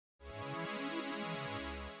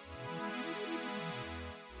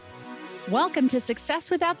Welcome to Success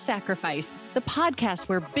Without Sacrifice, the podcast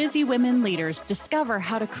where busy women leaders discover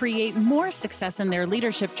how to create more success in their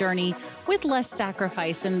leadership journey with less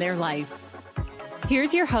sacrifice in their life.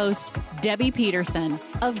 Here's your host, Debbie Peterson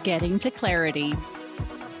of Getting to Clarity.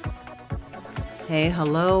 Hey,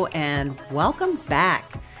 hello, and welcome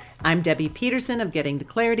back. I'm Debbie Peterson of Getting to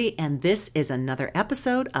Clarity, and this is another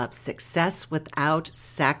episode of Success Without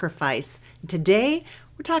Sacrifice. Today,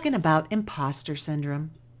 we're talking about imposter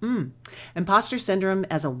syndrome. Imposter syndrome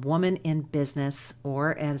as a woman in business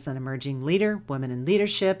or as an emerging leader, women in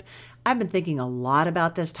leadership. I've been thinking a lot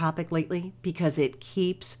about this topic lately because it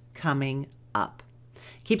keeps coming up.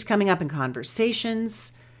 It keeps coming up in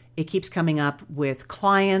conversations. It keeps coming up with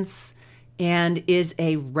clients and is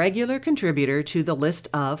a regular contributor to the list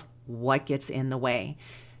of what gets in the way.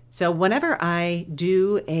 So whenever I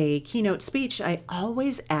do a keynote speech, I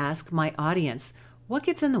always ask my audience, what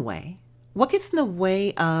gets in the way? What gets in the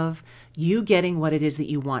way of you getting what it is that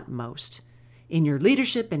you want most in your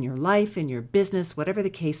leadership, in your life, in your business, whatever the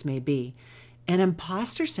case may be? And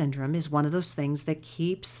imposter syndrome is one of those things that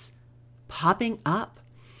keeps popping up.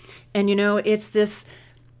 And it's this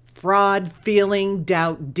fraud feeling,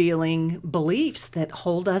 doubt dealing beliefs that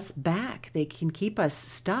hold us back. They can keep us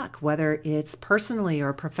stuck, whether it's personally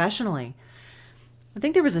or professionally. I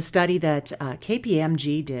think there was a study that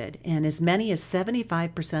KPMG did, and as many as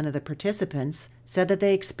 75% of the participants said that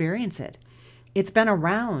they experience it. It's been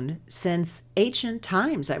around since ancient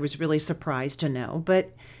times, I was really surprised to know,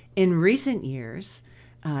 but in recent years,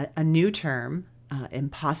 a new term,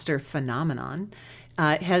 imposter phenomenon,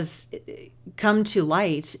 has come to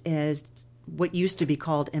light as what used to be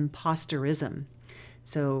called imposterism.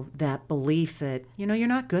 So that belief that, you're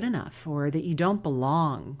not good enough or that you don't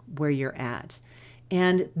belong where you're at.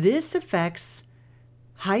 And this affects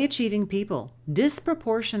high-achieving people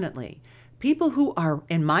disproportionately. People who are,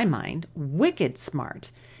 in my mind, wicked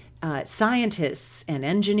smart. Scientists and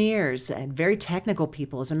engineers and very technical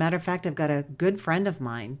people. As a matter of fact, I've got a good friend of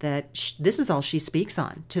mine that this is all she speaks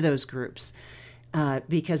on to those groups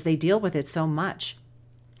because they deal with it so much.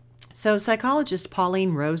 So psychologists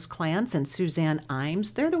Pauline Rose Clance and Suzanne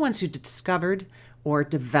Imes, they're the ones who discovered or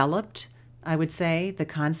developed, I would say, the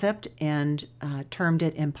concept and termed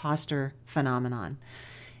it imposter phenomenon.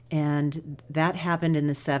 And that happened in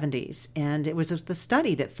the 70s. And it was the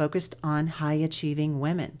study that focused on high-achieving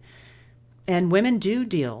women. And women do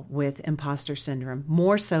deal with imposter syndrome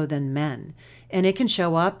more so than men. And it can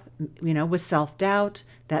show up, with self-doubt,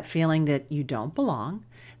 that feeling that you don't belong,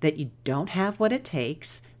 that you don't have what it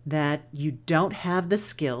takes, that you don't have the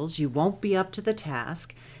skills, you won't be up to the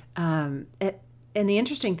task. And the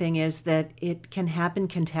interesting thing is that it can happen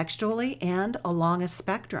contextually and along a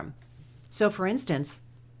spectrum. So for instance,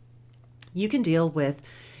 you can deal with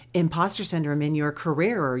imposter syndrome in your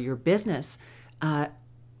career or your business,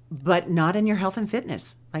 but not in your health and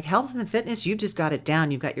fitness. Like health and fitness, you've just got it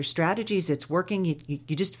down. You've got your strategies. It's working.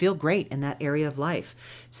 You just feel great in that area of life.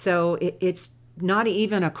 So it's not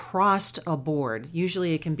even across a board.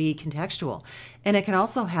 Usually it can be contextual. And it can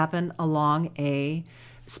also happen along a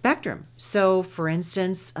spectrum. So for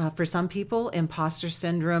instance, for some people, imposter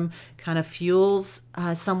syndrome kind of fuels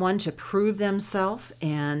someone to prove themselves,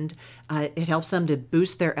 and it helps them to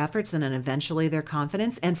boost their efforts and then eventually their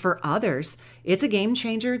confidence. And for others, it's a game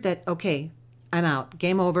changer that, okay, I'm out,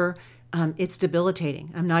 game over. It's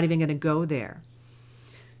debilitating. I'm not even going to go there.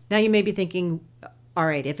 Now you may be thinking, all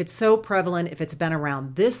right, if it's so prevalent, if it's been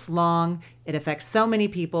around this long, it affects so many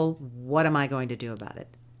people, what am I going to do about it?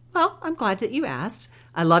 Well, I'm glad that you asked.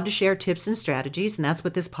 I love to share tips and strategies, and that's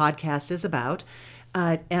what this podcast is about.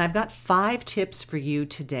 And I've got 5 tips for you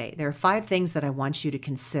today. There are 5 things that I want you to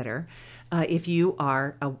consider if you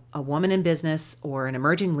are a woman in business or an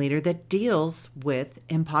emerging leader that deals with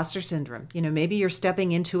imposter syndrome. Maybe you're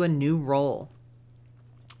stepping into a new role,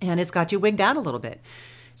 and it's got you wigged out a little bit.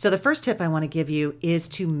 So the first tip I want to give you is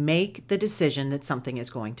to make the decision that something is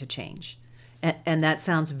going to change. And that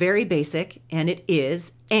sounds very basic, and it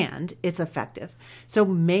is, and it's effective. So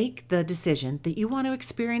make the decision that you want to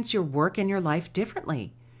experience your work and your life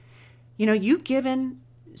differently. You've given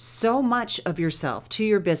so much of yourself to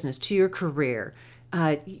your business, to your career,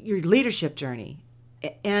 your leadership journey.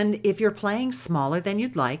 And if you're playing smaller than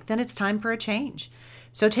you'd like, then it's time for a change.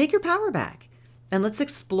 So take your power back and let's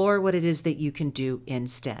explore what it is that you can do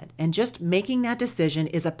instead. And just making that decision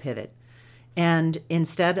is a pivot. And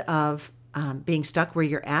instead of being stuck where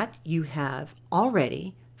you're at, you have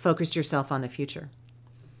already focused yourself on the future.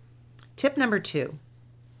 Tip number 2,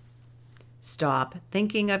 stop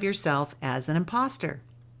thinking of yourself as an imposter.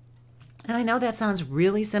 And I know that sounds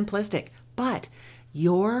really simplistic, but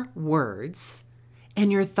your words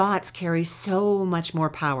And your thoughts carry so much more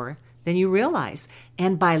power than you realize.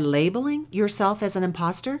 And by labeling yourself as an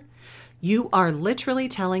imposter, you are literally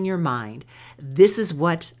telling your mind, this is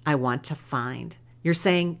what I want to find. You're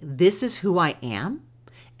saying, this is who I am,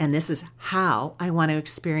 and this is how I want to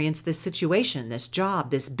experience this situation, this job,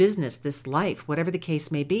 this business, this life, whatever the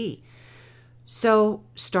case may be. So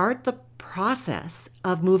start the process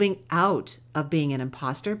of moving out of being an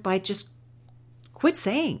imposter by just quit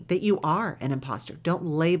saying that you are an imposter. Don't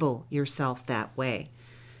label yourself that way.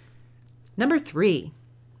 Number 3,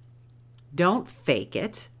 don't fake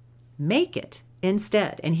it, make it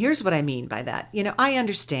instead. And here's what I mean by that. I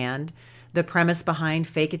understand the premise behind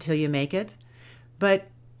fake it till you make it. But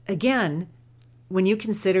again, when you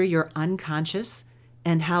consider your unconscious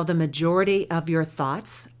and how the majority of your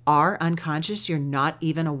thoughts are unconscious, you're not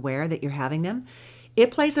even aware that you're having them, it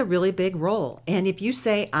plays a really big role. And if you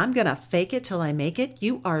say, I'm going to fake it till I make it,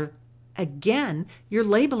 you're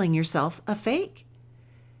labeling yourself a fake.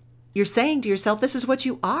 You're saying to yourself, this is what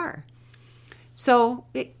you are. So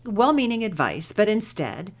well-meaning advice, but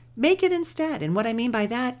instead, make it instead. And what I mean by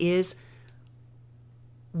that is,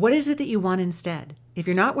 what is it that you want instead? If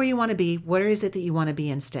you're not where you want to be, what is it that you want to be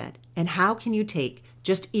instead? And how can you take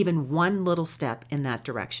just even one little step in that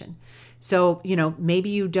direction? So, maybe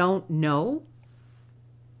you don't know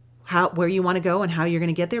where you want to go and how you're going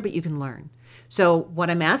to get there, but you can learn. So what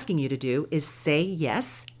I'm asking you to do is say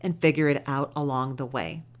yes and figure it out along the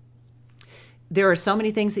way. There are so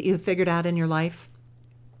many things that you've figured out in your life.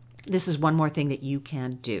 This is one more thing that you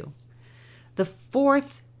can do. The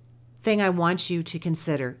 4th thing I want you to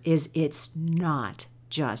consider is it's not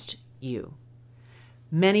just you.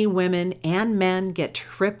 Many women and men get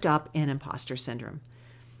tripped up in imposter syndrome.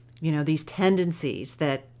 These tendencies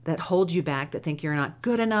that hold you back, that think you're not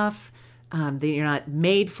good enough, that you're not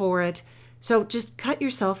made for it. So just cut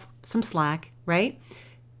yourself some slack, right?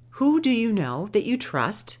 Who do you know that you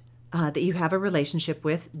trust, that you have a relationship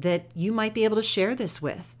with, that you might be able to share this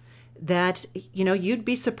with? That, you'd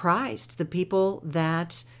be surprised, the people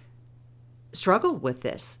that struggle with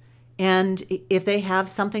this. And if they have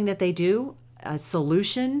something that they do, a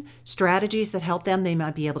solution, strategies that help them, they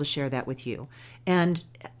might be able to share that with you. And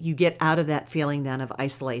you get out of that feeling then of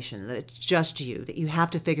isolation, that it's just you, that you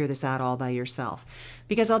have to figure this out all by yourself.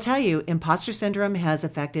 Because I'll tell you, imposter syndrome has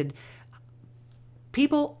affected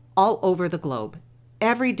people all over the globe.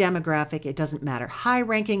 Every demographic, it doesn't matter.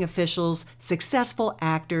 High-ranking officials, successful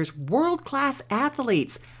actors, world-class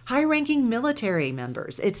athletes, high-ranking military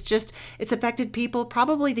members. It's affected people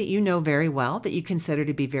probably that you know very well, that you consider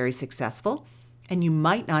to be very successful, and you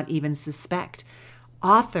might not even suspect.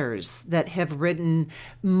 Authors that have written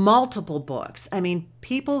multiple books. I mean,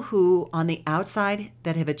 people who on the outside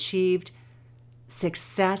that have achieved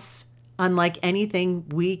success unlike anything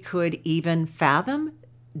we could even fathom,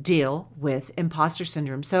 deal with imposter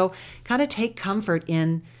syndrome. So kind of take comfort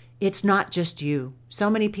in it's not just you. So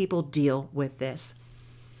many people deal with this.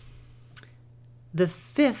 The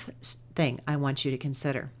 5th thing I want you to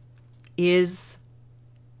consider is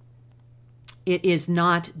it is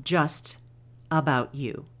not just about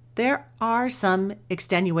you. There are some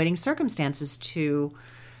extenuating circumstances to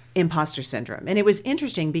imposter syndrome. And it was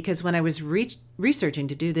interesting because when I was researching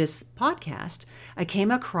to do this podcast, I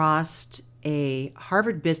came across a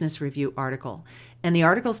Harvard Business Review article. And the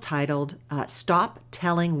article's titled, Stop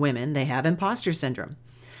Telling Women They Have Imposter Syndrome.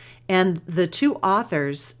 And the 2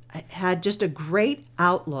 authors had just a great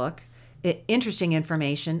outlook, interesting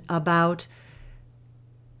information about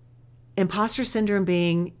imposter syndrome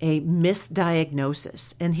being a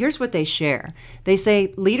misdiagnosis. And here's what they share. They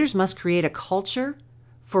say leaders must create a culture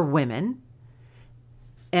for women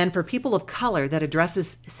and for people of color that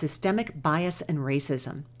addresses systemic bias and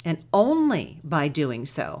racism. And only by doing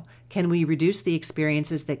so can we reduce the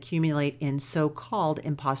experiences that accumulate in so-called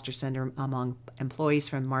imposter syndrome among employees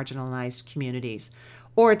from marginalized communities,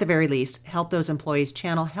 or at the very least, help those employees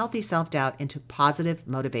channel healthy self-doubt into positive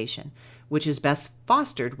motivation, which is best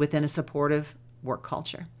fostered within a supportive work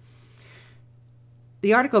culture.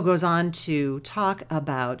 The article goes on to talk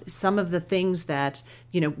about some of the things that,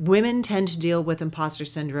 women tend to deal with imposter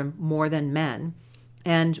syndrome more than men.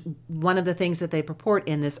 And one of the things that they purport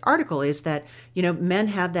in this article is that, men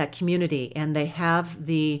have that community and they have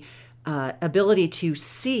the ability to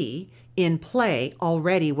see in play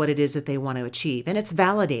already what it is that they want to achieve. And it's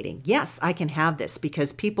validating. Yes, I can have this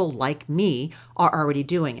because people like me are already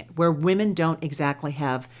doing it, where women don't exactly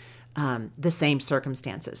have the same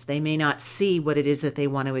circumstances. They may not see what it is that they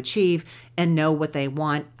want to achieve and know what they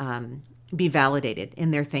want be validated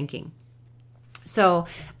in their thinking. So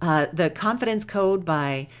the Confidence Code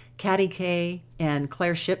by Katty Kay and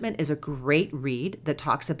Claire Shipman is a great read that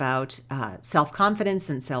talks about self-confidence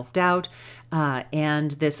and self-doubt.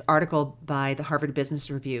 And this article by the Harvard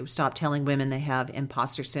Business Review, Stop Telling Women They Have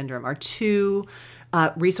Impostor Syndrome, are two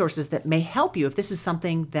resources that may help you if this is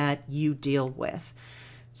something that you deal with.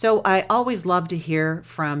 So I always love to hear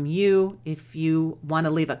from you. If you want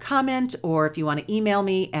to leave a comment or if you want to email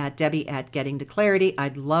me at Debbie@gettingtoclarity,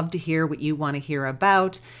 I'd love to hear what you want to hear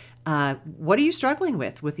about. What are you struggling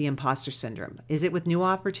with the imposter syndrome? Is it with new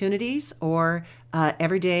opportunities or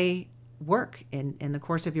everyday work in the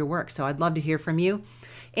course of your work? So I'd love to hear from you.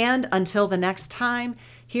 And until the next time,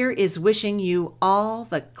 here is wishing you all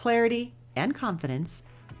the clarity and confidence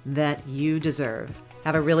that you deserve.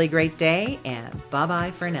 Have a really great day, and bye-bye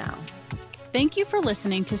for now. Thank you for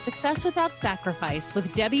listening to Success Without Sacrifice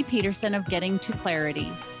with Debbie Peterson of Getting to Clarity.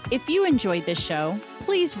 If you enjoyed this show,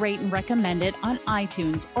 please rate and recommend it on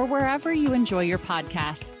iTunes or wherever you enjoy your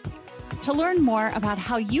podcasts. To learn more about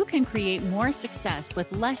how you can create more success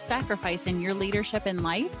with less sacrifice in your leadership and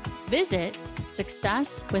life, visit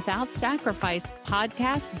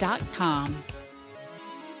successwithoutsacrificepodcast.com.